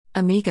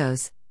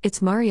Amigos, it's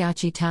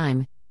mariachi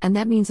time, and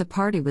that means a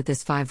party with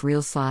this 5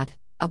 reel slot,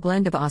 a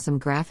blend of awesome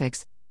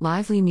graphics,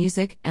 lively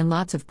music, and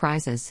lots of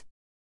prizes.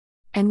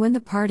 And when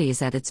the party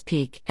is at its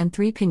peak and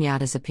 3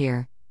 piñatas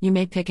appear, you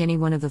may pick any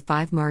one of the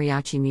 5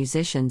 mariachi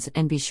musicians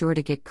and be sure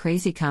to get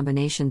crazy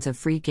combinations of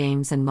free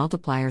games and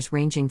multipliers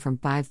ranging from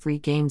 5 free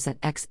games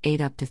at x8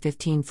 up to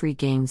 15 free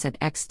games at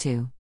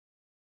x2.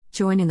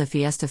 Join in the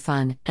fiesta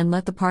fun and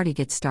let the party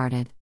get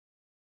started.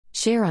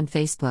 Share on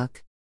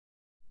Facebook.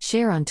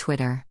 Share on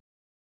Twitter.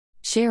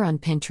 Share on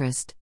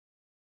Pinterest.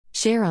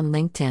 Share on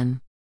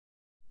LinkedIn.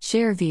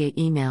 Share via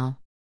email.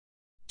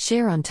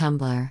 Share on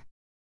Tumblr.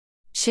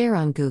 Share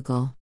on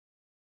Google.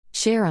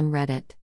 Share on Reddit.